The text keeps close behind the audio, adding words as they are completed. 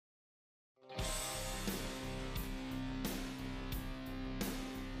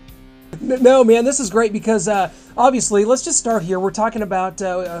No, man, this is great because obviously, let's just start here. We're talking about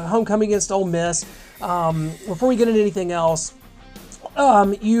homecoming against Ole Miss. Before we get into anything else,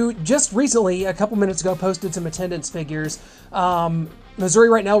 you just recently, a couple minutes ago, posted some attendance figures. Missouri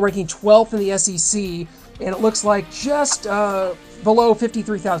right now ranking 12th in the SEC, and it looks like just below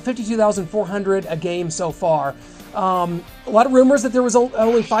 52,400 a game so far. A lot of rumors that there was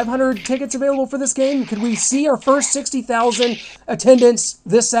only 500 tickets available for this game. Could we see our first 60,000 attendance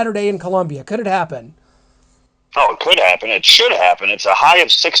this Saturday in Columbia? Could it happen? Oh, it could happen. It should happen. It's a high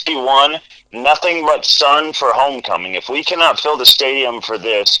of 61. Nothing but sun for homecoming. If we cannot fill the stadium for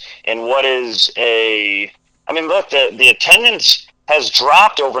this in what is look, the attendance has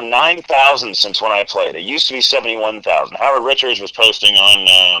dropped over 9,000 since when I played. It used to be 71,000. Howard Richards was posting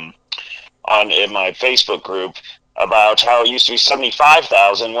in my Facebook group about how it used to be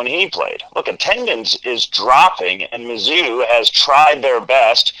 75,000 when he played. Look, attendance is dropping, and Mizzou has tried their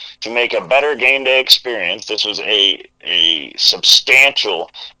best to make a better game day experience. This was a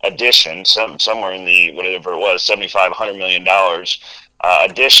substantial addition, somewhere in the, whatever it was, $75, $100 million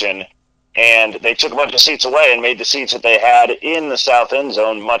addition, and they took a bunch of seats away and made the seats that they had in the south end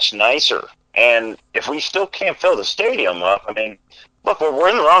zone much nicer. And if we still can't fill the stadium up, look, we're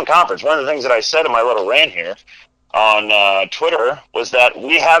in the wrong conference. One of the things that I said in my little rant here on Twitter was that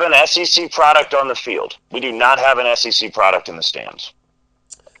we have an SEC product on the field. We do not have an SEC product in the stands.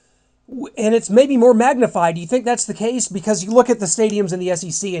 And it's maybe more magnified. Do you think that's the case? Because you look at the stadiums in the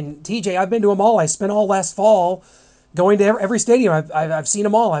SEC, and TJ, I've been to them all. I spent all last fall going to every stadium. I've seen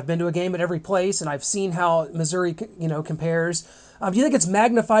them all. I've been to a game at every place, and I've seen how Missouri, compares. Do you think it's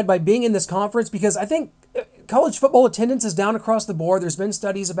magnified by being in this conference? Because I think college football attendance is down across the board. There's been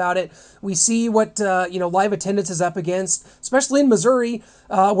studies about it. We see what live attendance is up against, especially in Missouri.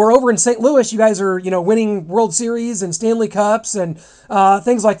 We're over in St. Louis. You guys are winning World Series and Stanley Cups and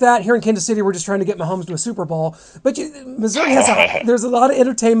things like that. Here in Kansas City, we're just trying to get Mahomes to a Super Bowl. But Missouri there's a lot of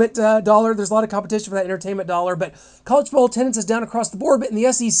entertainment dollar. There's a lot of competition for that entertainment dollar. But college football attendance is down across the board. But in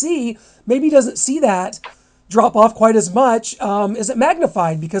the SEC, maybe doesn't see that drop off quite as much. Is it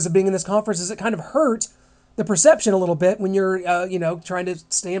magnified because of being in this conference? Does it kind of hurt the perception a little bit when you're, trying to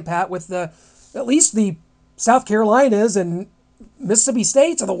stand pat with at least the South Carolinas and Mississippi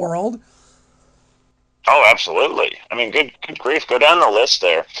States of the world? Oh, absolutely. Good grief. Go down the list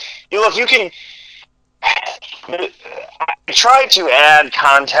there. You can. I tried to add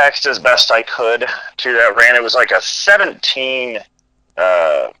context as best I could to that rant. It was like a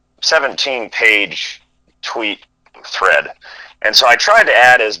 17-page tweet thread. And so I tried to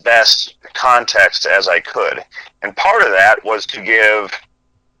add as best context as I could. And part of that was to give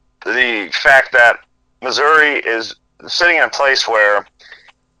the fact that Missouri is sitting in a place where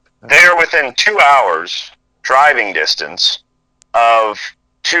they're within 2 hours driving distance of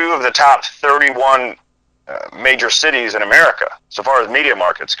two of the top 31 major cities in America, so far as media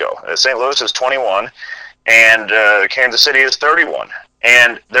markets go. St. Louis is 21, and Kansas City is 31.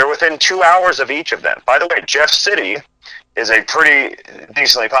 And they're within 2 hours of each of them. By the way, Jeff City is a pretty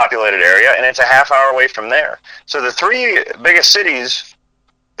decently populated area, and it's a half hour away from there. So the three biggest cities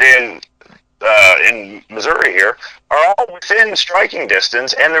in Missouri here are all within striking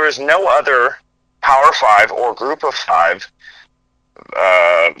distance, and there is no other Power 5 or Group of 5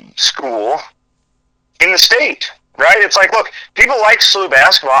 school in the state. Right? It's like, look, people like SLU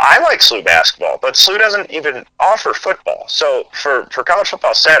basketball. I like SLU basketball, but SLU doesn't even offer football. So for college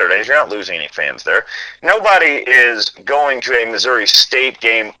football Saturdays, you're not losing any fans there. Nobody is going to a Missouri State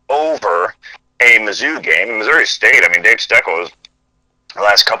game over a Mizzou game. Missouri State, Dave Steckel is, the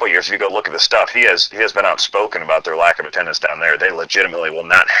last couple of years, if you go look at the stuff, he has been outspoken about their lack of attendance down there. They legitimately will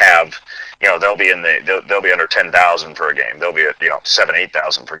not have, they'll be under 10,000 for a game. They'll be at 7,000,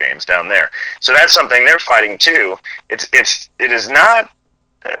 8,000 for games down there. So that's something they're fighting too. It just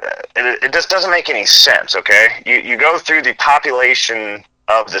doesn't make any sense. Okay, you go through the population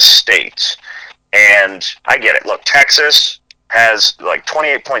of the states, and I get it. Look, Texas has like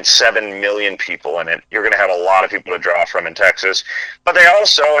 28.7 million people in it. You're going to have a lot of people to draw from in Texas. But they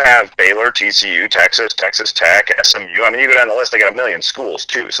also have Baylor, TCU, Texas, Texas Tech, SMU. You go down the list, they got 1 million schools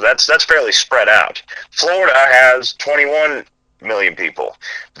too. So that's fairly spread out. Florida has 21 million people.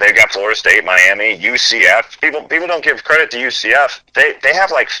 They've got Florida State, Miami, UCF. People don't give credit to UCF. They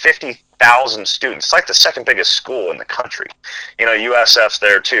have like 50,000 students. It's like the second biggest school in the country. USF's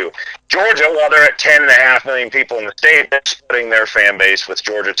there too. Georgia, while they're at 10.5 million people in the state, they're splitting their fan base with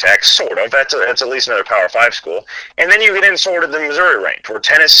Georgia Tech, sort of. That's at least another Power 5 school. And then you get in sort of the Missouri range, where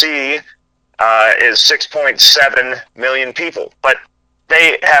Tennessee is 6.7 million people. But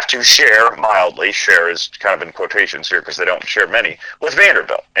they have to share mildly. Share is kind of in quotations here because they don't share many with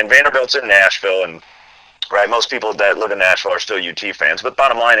Vanderbilt, and Vanderbilt's in Nashville, and right, most people that live in Nashville are still UT fans. But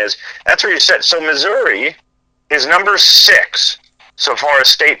bottom line is that's where you sit. So Missouri is number 6 so far as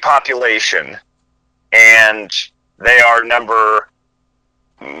state population, and they are number,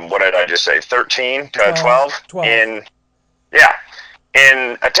 what did I just say, 13 to 12 in, yeah,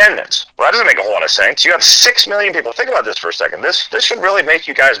 in attendance. Well, that doesn't make a whole lot of sense. You have 6 million people. Think about this for a second. This should really make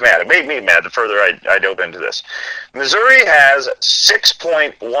you guys mad. It made me mad the further I dove into this. Missouri has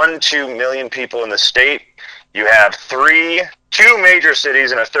 6.12 million people in the state. You have 2 major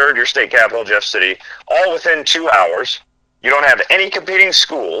cities and a third, your state capital, Jeff City, all within 2 hours. You don't have any competing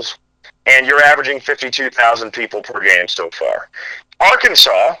schools, and you're averaging 52,000 people per game so far.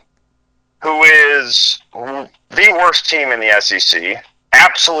 Arkansas, who is the worst team in the SEC,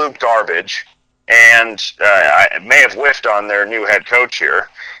 absolute garbage, and I may have whiffed on their new head coach here.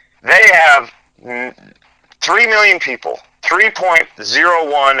 They have 3 million people,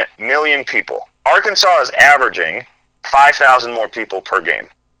 3.01 million people. Arkansas is averaging 5,000 more people per game.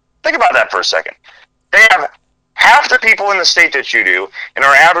 Think about that for a second. They have half the people in the state that you do and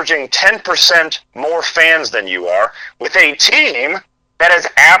are averaging 10% more fans than you are with a team that is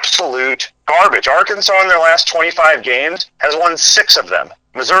absolute garbage. Arkansas in their last 25 games has won 6 of them.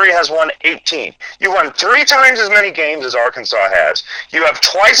 Missouri has won 18. You won 3 times as many games as Arkansas has. You have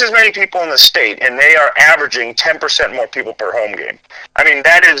twice as many people in the state, and they are averaging 10% more people per home game. I mean,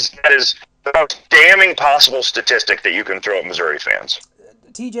 that is the most damning possible statistic that you can throw at Missouri fans.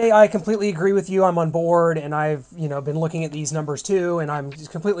 TJ, I completely agree with you. I'm on board, and I've been looking at these numbers too, and I'm just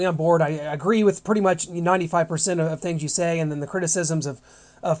completely on board. I agree with pretty much 95% of things you say, and then the criticisms of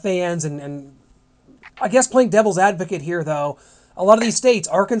fans, and I guess playing devil's advocate here, though, a lot of these states,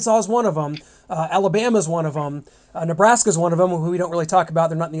 Arkansas is one of them, Alabama is one of them, Nebraska is one of them, who we don't really talk about.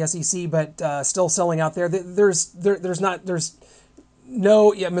 They're not in the SEC, but still selling out there.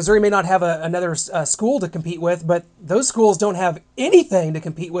 Missouri may not have another school to compete with, but those schools don't have anything to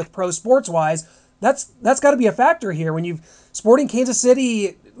compete with pro sports wise. That's got to be a factor here. When you've Sporting Kansas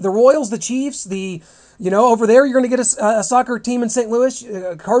City, the Royals, the Chiefs, over there you're going to get a soccer team in St. Louis.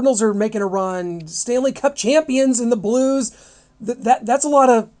 Cardinals are making a run. Stanley Cup champions in the Blues. That's a lot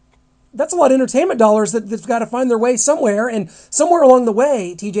of entertainment dollars that's got to find their way somewhere. And somewhere along the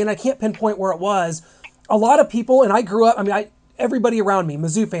way, TJ, and I can't pinpoint where it was, a lot of people, and I grew up. Everybody around me,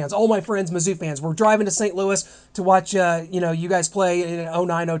 Mizzou fans, all my friends, Mizzou fans, were driving to St. Louis to watch, you guys play in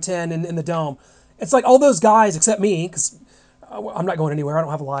 09, 010 in the Dome. It's like all those guys, except me, because I'm not going anywhere. I don't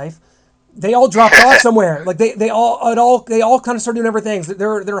have a life. They all dropped off somewhere. Like they all kind of started doing everything.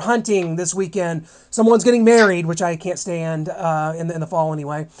 They're hunting this weekend. Someone's getting married, which I can't stand in the fall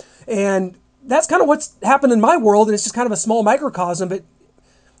anyway. And that's kind of what's happened in my world, and it's just kind of a small microcosm. But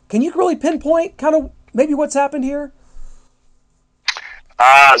can you really pinpoint kind of maybe what's happened here?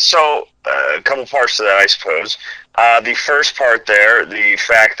 So a couple parts to that, I suppose. The first part there, the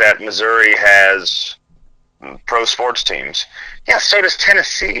fact that Missouri has pro sports teams. Yeah, so does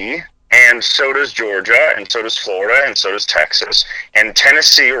Tennessee, and so does Georgia, and so does Florida, and so does Texas. And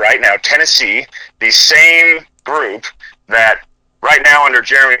Tennessee right now, the same group that right now under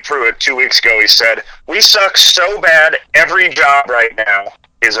Jeremy Pruitt 2 weeks ago, he said, we suck so bad, every job right now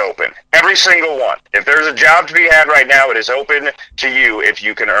is open. Every single one. If there's a job to be had right now, it is open to you if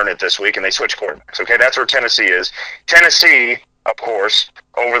you can earn it this week. And they switch quarterbacks. Okay, that's where Tennessee is. Tennessee, of course,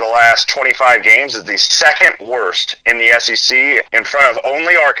 over the last 25 games is the second worst in the SEC in front of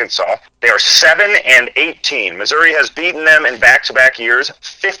only Arkansas. They are 7-18. Missouri has beaten them in back-to-back years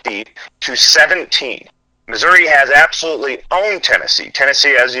 50-17. Missouri has absolutely owned Tennessee.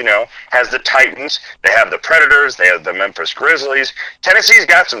 Tennessee, as you know, has the Titans. They have the Predators. They have the Memphis Grizzlies. Tennessee's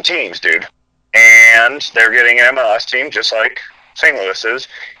got some teams, dude. And they're getting an MLS team just like St. Louis is.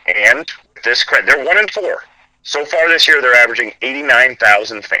 And they're 1-4. So far this year, they're averaging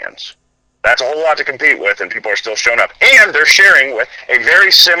 89,000 fans. That's a whole lot to compete with, and people are still showing up. And they're sharing with a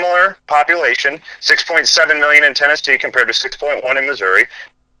very similar population, 6.7 million in Tennessee compared to 6.1 in Missouri.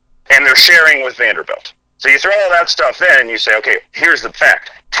 And they're sharing with Vanderbilt. So you throw all that stuff in and you say, okay, here's the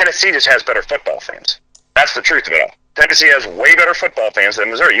fact. Tennessee just has better football fans. That's the truth of it all. Tennessee has way better football fans than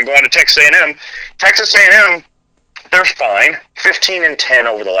Missouri. You go on to Texas A&M. Texas A&M, they're fine. 15-10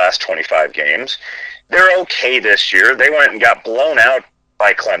 over the last 25 games. They're okay this year. They went and got blown out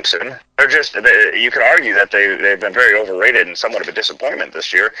by Clemson. You could argue that they've been very overrated and somewhat of a disappointment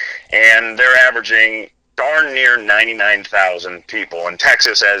this year. And they're averaging darn near 99,000 people. In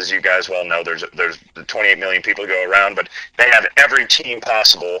Texas, as you guys well know, there's 28 million people go around, but they have every team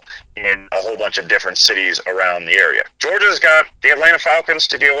possible in a whole bunch of different cities around the area. Georgia's got the Atlanta Falcons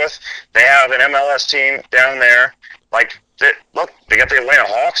to deal with. They have an MLS team down there. Like, look, they got the Atlanta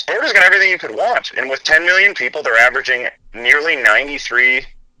Hawks. Georgia's got everything you could want. And with 10 million people, they're averaging nearly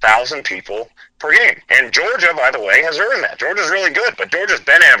 93,000 people per game. And Georgia, by the way, has earned that. Georgia's really good, but Georgia's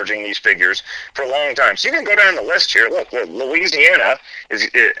been averaging these figures for a long time. So you can go down the list here. Look, Louisiana,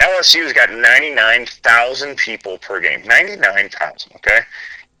 LSU's got 99,000 people per game. 99,000, okay?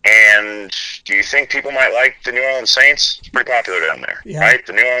 And do you think people might like the New Orleans Saints? It's pretty popular down there, right?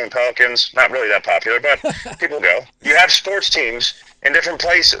 The New Orleans Pelicans, not really that popular, but people go. You have sports teams in different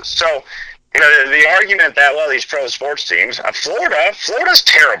places. So, the argument that, well, these pro sports teams, Florida's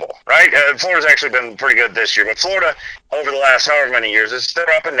terrible, right? Florida's actually been pretty good this year, but Florida, over the last however many years, they're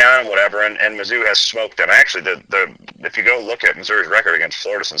up and down and whatever, and Mizzou has smoked them. Actually, if you go look at Missouri's record against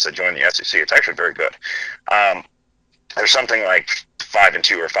Florida since they joined the SEC, it's actually very good. There's something like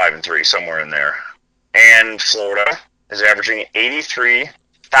 5-2 or 5-3, somewhere in there. And Florida is averaging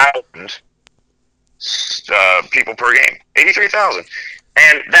 83,000 people per game. 83,000.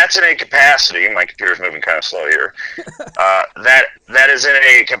 And that's in a capacity, my computer's moving kind of slow here, that is in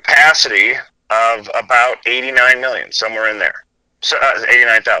a capacity of about 89 million, somewhere in there. So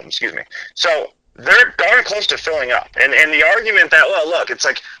 89,000, excuse me. So they're darn close to filling up. And the argument that, well, look, it's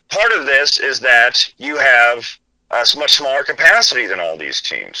like part of this is that you have a much smaller capacity than all these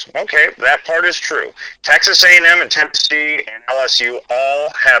teams. Okay, that part is true. Texas A&M and Tennessee and LSU all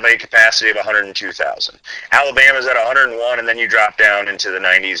have a capacity of 102,000. Alabama's at 101, and then you drop down into the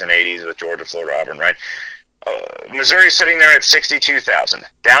 90s and 80s with Georgia, Florida, Auburn, right? Missouri's sitting there at 62,000,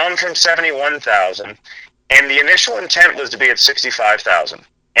 down from 71,000, and the initial intent was to be at 65,000.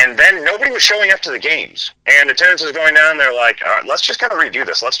 And then nobody was showing up to the games. And attendance was going down. They're like, all right, let's just kind of redo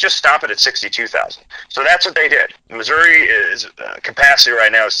this. Let's just stop it at 62,000. So that's what they did. Missouri is capacity right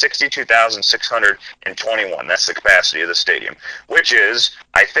now is 62,621. That's the capacity of the stadium, which is,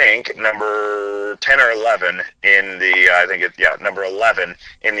 I think, number 10 or 11 in the, number 11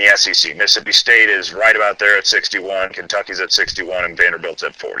 in the SEC. Mississippi State is right about there at 61. Kentucky's at 61, and Vanderbilt's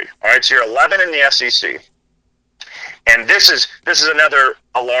at 40. All right, so you're 11 in the SEC. And this is another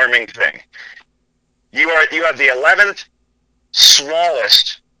alarming thing. You have the 11th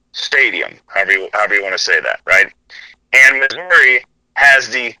smallest stadium, however you want to say that, right? And Missouri has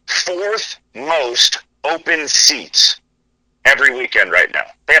the 4th most open seats every weekend right now.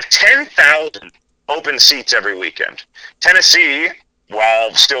 They have 10,000 open seats every weekend. Tennessee,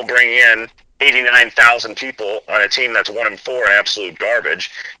 while still bringing in 89,000 people on a team that's 1-4 and absolute garbage,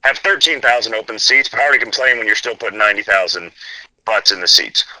 have 13,000 open seats, but hard to complain when you're still putting 90,000 butts in the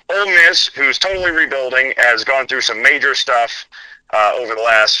seats. Ole Miss, who's totally rebuilding, has gone through some major stuff over the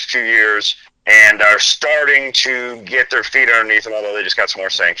last few years and are starting to get their feet underneath them, although they just got some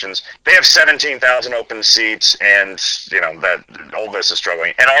more sanctions. They have 17,000 open seats, and that Ole Miss is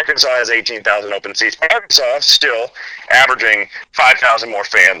struggling. And Arkansas has 18,000 open seats. Arkansas still averaging 5,000 more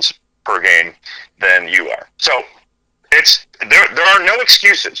fans per game than you are. So there are no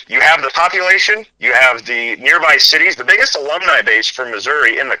excuses. You have the population, you have the nearby cities. The biggest alumni base for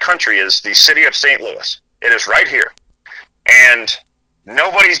Missouri in the country is the city of St. Louis. It is right here. And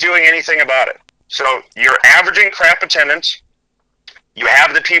nobody's doing anything about it. So you're averaging crap attendance, you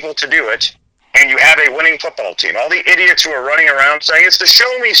have the people to do it, and you have a winning football team. All the idiots who are running around saying, it's the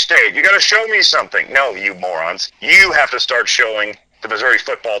show me state, you got to show me something. No, you morons. You have to start showing the Missouri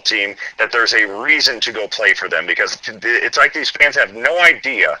football team that there's a reason to go play for them, because it's like these fans have no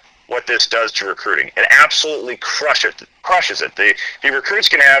idea what this does to recruiting. It absolutely crushes it. The recruits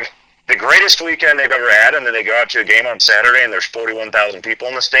can have the greatest weekend they've ever had, and then they go out to a game on Saturday and there's 41,000 people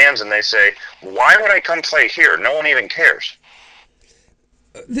in the stands, and they say, why would I come play here? No one even cares.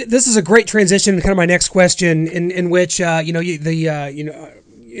 This is a great transition to kind of my next question, in which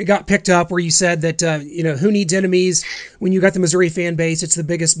it got picked up where you said that, who needs enemies when you got the Missouri fan base? It's the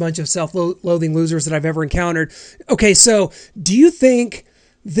biggest bunch of self-loathing losers that I've ever encountered. Okay, so do you think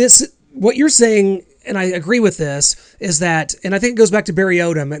what you're saying, and I agree with this, is that, and I think it goes back to Barry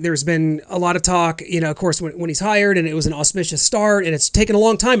Odom, there's been a lot of talk, of course, when he's hired, and it was an auspicious start, and it's taken a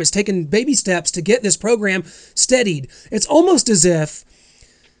long time. It's taken baby steps to get this program steadied. It's almost as if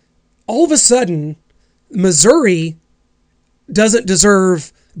all of a sudden Missouri doesn't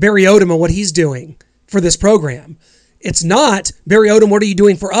deserve Barry Odom and what he's doing for this program. It's not, Barry Odom, what are you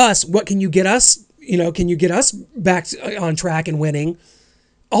doing for us? What can you get us? Can you get us back on track and winning?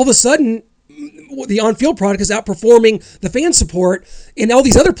 All of a sudden, the on-field product is outperforming the fan support in all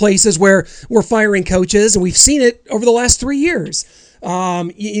these other places where we're firing coaches, and we've seen it over the last 3 years.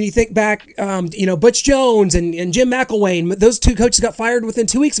 You think back, Butch Jones and Jim McElwain, those two coaches got fired within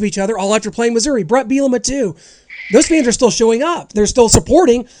 2 weeks of each other, all after playing Missouri. Brett Bielema too. Those fans are still showing up. They're still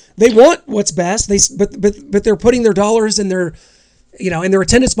supporting. They want what's best. But they're putting their dollars and their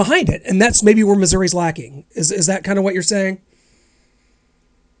attendance behind it, and that's maybe where Missouri's lacking. Is that kind of what you're saying?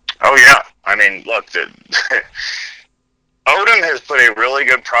 Oh yeah. I mean, look, Odom has put a really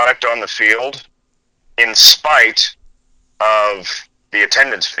good product on the field in spite of the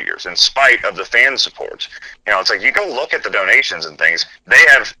attendance figures, in spite of the fan support. It's like you go look at the donations and things. They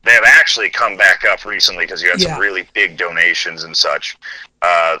have actually come back up recently because you had some really big donations and such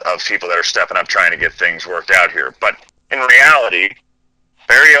of people that are stepping up trying to get things worked out here. But in reality,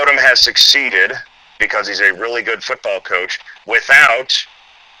 Barry Odom has succeeded because he's a really good football coach without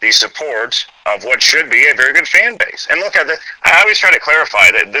the support of what should be a very good fan base. And look, I always try to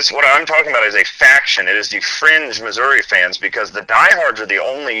clarify that what I'm talking about is a faction. It is the fringe Missouri fans, because the diehards are the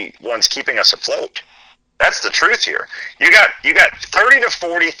only ones keeping us afloat. That's the truth here. You got 30 to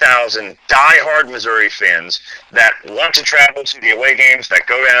 40,000 diehard Missouri fans that want to travel to the away games, that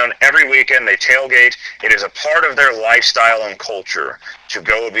go down every weekend, they tailgate. It is a part of their lifestyle and culture to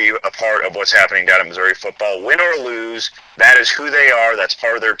go be a part of what's happening down at Missouri football. Win or lose, that is who they are. That's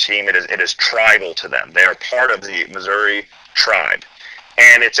part of their team. It is tribal to them. They are part of the Missouri tribe.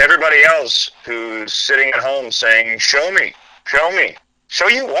 And it's everybody else who's sitting at home saying, show me. Show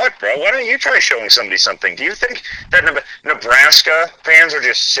you what, bro? Why don't you try showing somebody something? Do you think that Nebraska fans are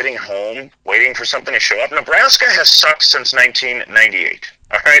just sitting home waiting for something to show up? Nebraska has sucked since 1998,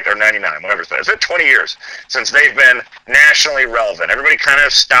 all right, or 99, whatever it's been. It's been 20 years since they've been nationally relevant. Everybody kind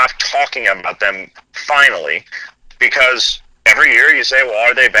of stopped talking about them finally, because every year you say, well,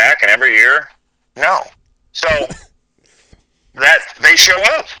 are they back? And every year, no. So that they show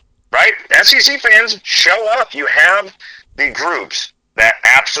up, right? SEC fans show up. You have the groups that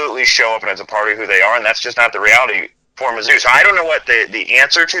absolutely show up, and it's a part of who they are, and that's just not the reality for Mizzou. So I don't know what the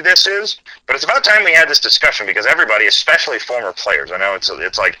answer to this is, but it's about time we had this discussion, because everybody, especially former players, I know it's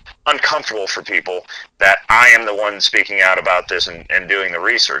like uncomfortable for people that I am the one speaking out about this and doing the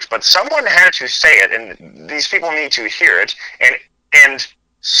research, but someone had to say it, and these people need to hear it, and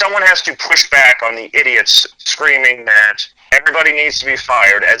someone has to push back on the idiots screaming that everybody needs to be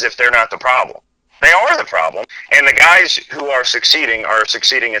fired as if they're not the problem. They are the problem, and the guys who are succeeding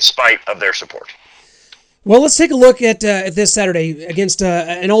in spite of their support. Well, let's take a look at this Saturday against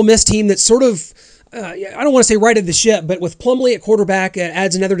an Ole Miss team that's sort of, I don't want to say righted the ship, but with Plumlee at quarterback, it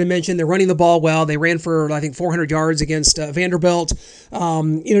adds another dimension. They're running the ball well. They ran for, I think, 400 yards against Vanderbilt.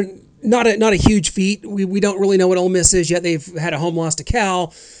 Not a huge feat. We don't really know what Ole Miss is yet. They've had a home loss to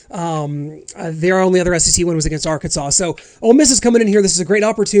Cal. Their only other SEC win was against Arkansas. So Ole Miss is coming in here. This is a great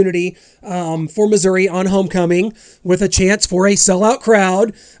opportunity for Missouri on homecoming with a chance for a sellout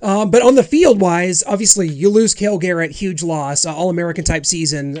crowd. But on the field-wise, obviously, you lose Cale Garrett, huge loss, All-American type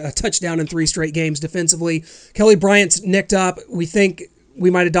season, a touchdown in 3 straight games defensively. Kelly Bryant's nicked up. We think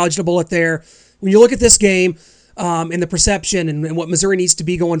we might have dodged a bullet there. When you look at this game, and the perception and what Missouri needs to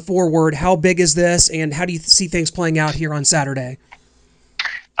be going forward, how big is this, and how do you see things playing out here on Saturday?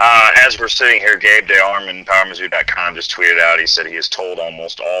 As we're sitting here, Gabe DeArmond, PowerMizzou.com, just tweeted out, he said he is told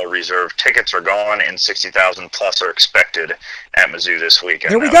almost all reserve tickets are gone and 60,000 plus are expected at Mizzou this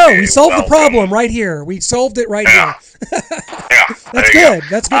weekend. There we go. We solved the problem right here. We solved it right here. Yeah. That's good.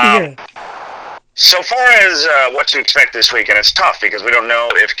 That's good to hear. So far as what to expect this weekend, it's tough because we don't know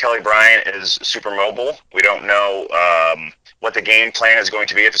if Kelly Bryant is super mobile. We don't know what the game plan is going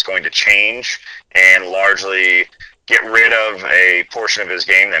to be, if it's going to change and largely get rid of a portion of his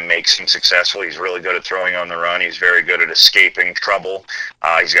game that makes him successful. He's really good at throwing on the run. He's very good at escaping trouble.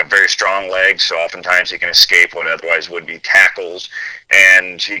 He's got very strong legs, so oftentimes he can escape what otherwise would be tackles,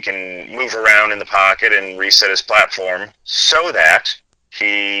 and he can move around in the pocket and reset his platform so that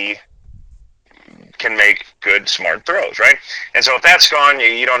he can make good, smart throws, right? And so if that's gone,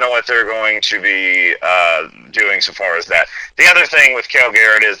 you don't know what they're going to be doing so far as that. The other thing with Cale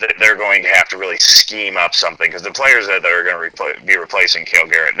Garrett is that they're going to have to really scheme up something, because the players that are going to be replacing Cale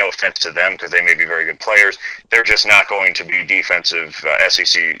Garrett, no offense to them because they may be very good players, they're just not going to be defensive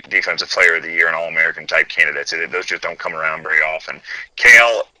SEC Defensive Player of the Year and All-American type candidates. Those just don't come around very often.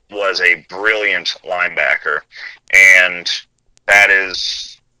 Cale was a brilliant linebacker, and that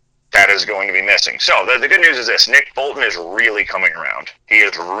is going to be missing. So the good news is this: Nick Bolton is really coming around. He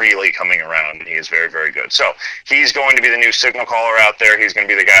is really coming around, and he is very, very good. So he's going to be the new signal caller out there. He's going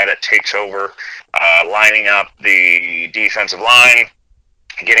to be the guy that takes over lining up the defensive line.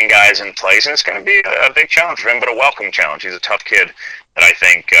 getting guys in place, and it's going to be a big challenge for him, but a welcome challenge. He's a tough kid that I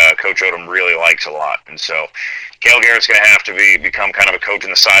think Coach Odom really likes a lot, and so Cale Garrett's going to have to become kind of a coach in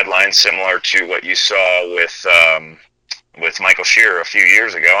the sidelines, similar to what you saw with Michael Shearer a few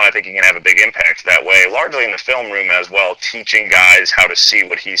years ago, and I think he can have a big impact that way, largely in the film room as well, teaching guys how to see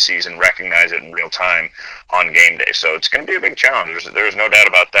what he sees and recognize it in real time on game day. So it's going to be a big challenge. There's no doubt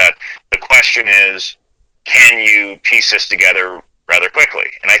about that. The question is, can you piece this together rather quickly?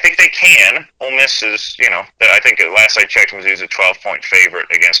 And I think they can. Ole Miss is, I think last I checked, Mizzou's a 12-point favorite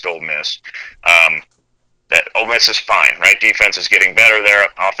against Ole Miss. That Ole Miss is fine, right? Defense is getting better there.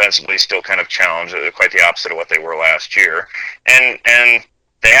 Offensively, still kind of challenged, quite the opposite of what they were last year. And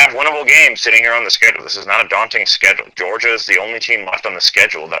they have winnable games sitting here on the schedule. This is not a daunting schedule. Georgia is the only team left on the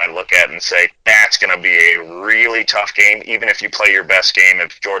schedule that I look at and say, that's going to be a really tough game, even if you play your best game.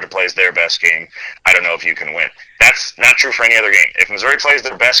 If Georgia plays their best game, I don't know if you can win. That's not true for any other game. If Missouri plays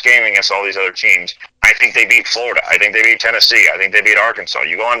their best game against all these other teams, I think they beat Florida. I think they beat Tennessee. I think they beat Arkansas.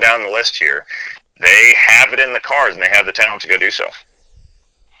 You go on down the list here. They have it in the cards, and they have the talent to go do so.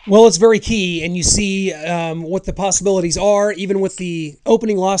 Well, it's very key, and you see what the possibilities are. Even with the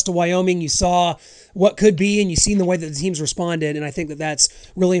opening loss to Wyoming, you saw what could be, and you've seen the way that the teams responded, and I think that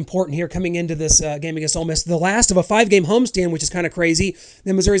that's really important here coming into this game against Ole Miss. The last of a 5-game homestand, which is kind of crazy.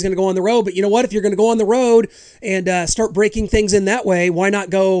 Then Missouri's going to go on the road, but you know what? If you're going to go on the road and start breaking things in that way, why not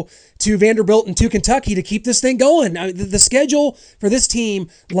go to Vanderbilt and to Kentucky to keep this thing going? The schedule for this team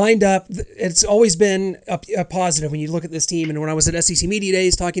lined up, it's always been a positive when you look at this team. And when I was at SEC Media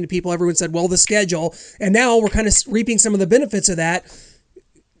Days talking to people, everyone said, well, the schedule. And now we're kind of reaping some of the benefits of that.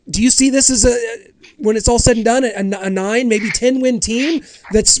 Do you see this as when it's all said and done, a 9, maybe 10-win team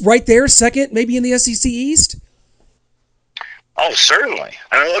that's right there, second, maybe in the SEC East? Oh, certainly.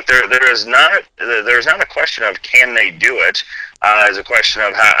 I mean, look, there's not a question of can they do it. It's a question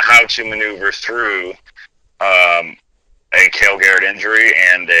of how to maneuver through a Cale Garrett injury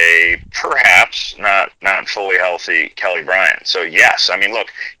and a perhaps not fully healthy Kelly Bryant. So yes, I mean, look,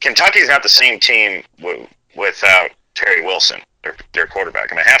 Kentucky's not the same team without Terry Wilson, their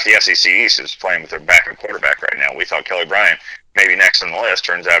quarterback. I mean, half the SEC East is playing with their backup quarterback right now. We thought Kelly Bryant maybe next on the list.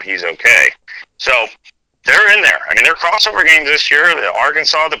 Turns out he's okay. So they're in there. I mean, their crossover games this year,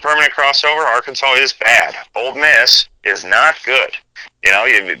 Arkansas, the permanent crossover, Arkansas is bad. Ole Miss is not good.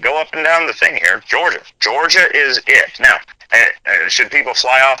 You go up and down the thing here. Georgia is it. Now, should people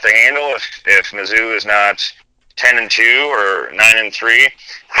fly off the handle if Mizzou is not 10-2 or 9-3?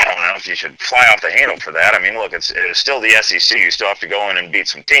 I don't know if you should fly off the handle for that. I mean, look, it is still the SEC. You still have to go in and beat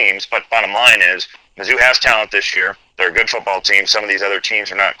some teams. But bottom line is, Mizzou has talent this year. They're a good football team. Some of these other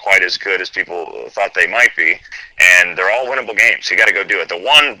teams are not quite as good as people thought they might be. And they're all winnable games. So you got to go do it. The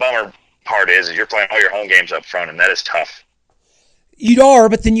one bummer part is you're playing all your home games up front, and that is tough. You are,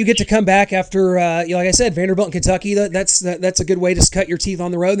 but then you get to come back after, like I said, Vanderbilt and Kentucky. That's a good way to cut your teeth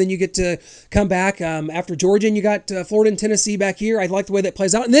on the road. Then you get to come back after Georgia, and you got Florida and Tennessee back here. I like the way that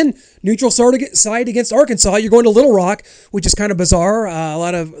plays out. And then neutral side against Arkansas. You're going to Little Rock, which is kind of bizarre. A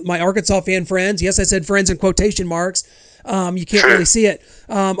lot of my Arkansas fan friends, yes, I said friends in quotation marks, you can't really see it,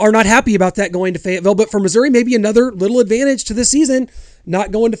 are not happy about that going to Fayetteville. But for Missouri, maybe another little advantage to this season.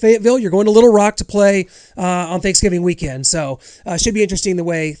 Not going to Fayetteville. You're going to Little Rock to play on Thanksgiving weekend. So should be interesting the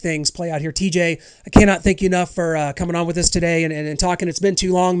way things play out here. TJ, I cannot thank you enough for coming on with us today and talking. It's been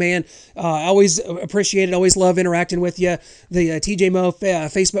too long, man. I always appreciate it. Always love interacting with you. The TJ Mo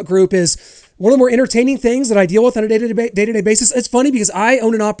Facebook group is one of the more entertaining things that I deal with on a day-to-day basis. It's funny because I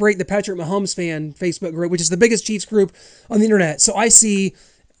own and operate the Patrick Mahomes fan Facebook group, which is the biggest Chiefs group on the internet. So I see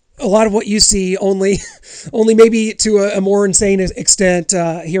a lot of what you see, only maybe to a more insane extent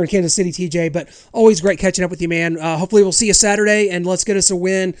here in Kansas City, TJ. But always great catching up with you, man. Hopefully we'll see you Saturday, and let's get us a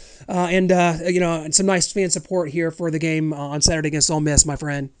win and some nice fan support here for the game on Saturday against Ole Miss, my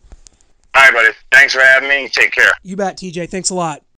friend. All right, buddy. Thanks for having me. Take care. You bet, TJ. Thanks a lot.